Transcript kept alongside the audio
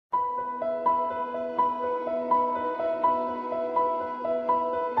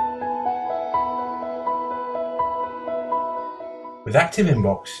With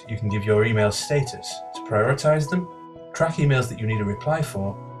ActiveInbox, you can give your emails status to prioritize them, track emails that you need a reply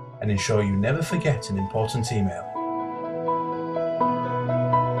for, and ensure you never forget an important email.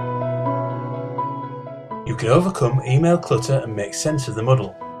 You can overcome email clutter and make sense of the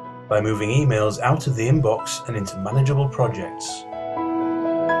muddle by moving emails out of the inbox and into manageable projects.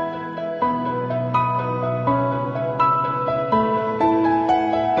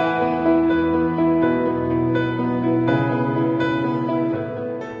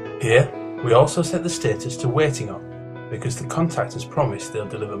 Here, we also set the status to waiting on, because the contact has promised they'll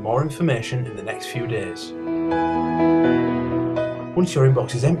deliver more information in the next few days. Once your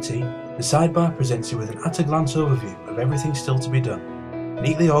inbox is empty, the sidebar presents you with an at-a-glance overview of everything still to be done,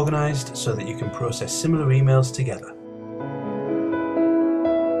 neatly organised so that you can process similar emails together.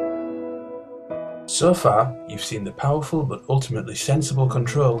 So far, you've seen the powerful but ultimately sensible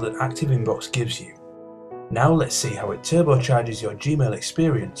control that ActiveInbox gives you. Now let's see how it turbocharges your Gmail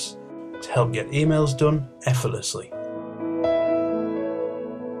experience to help get emails done effortlessly.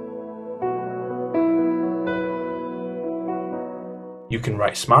 You can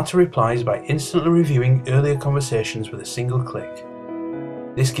write smarter replies by instantly reviewing earlier conversations with a single click.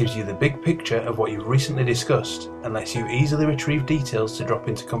 This gives you the big picture of what you've recently discussed and lets you easily retrieve details to drop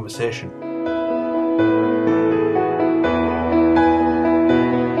into conversation.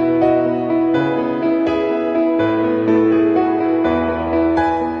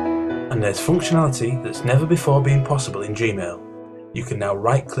 And there's functionality that's never before been possible in Gmail. You can now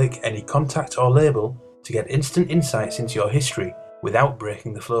right-click any contact or label to get instant insights into your history without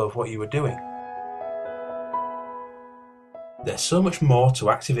breaking the flow of what you were doing. There's so much more to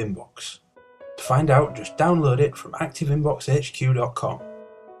ActiveInbox. To find out, just download it from ActiveInboxHQ.com.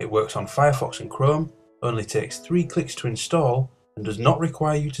 It works on Firefox and Chrome, only takes 3 clicks to install, and does not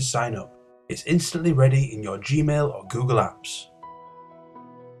require you to sign up. It's instantly ready in your Gmail or Google apps.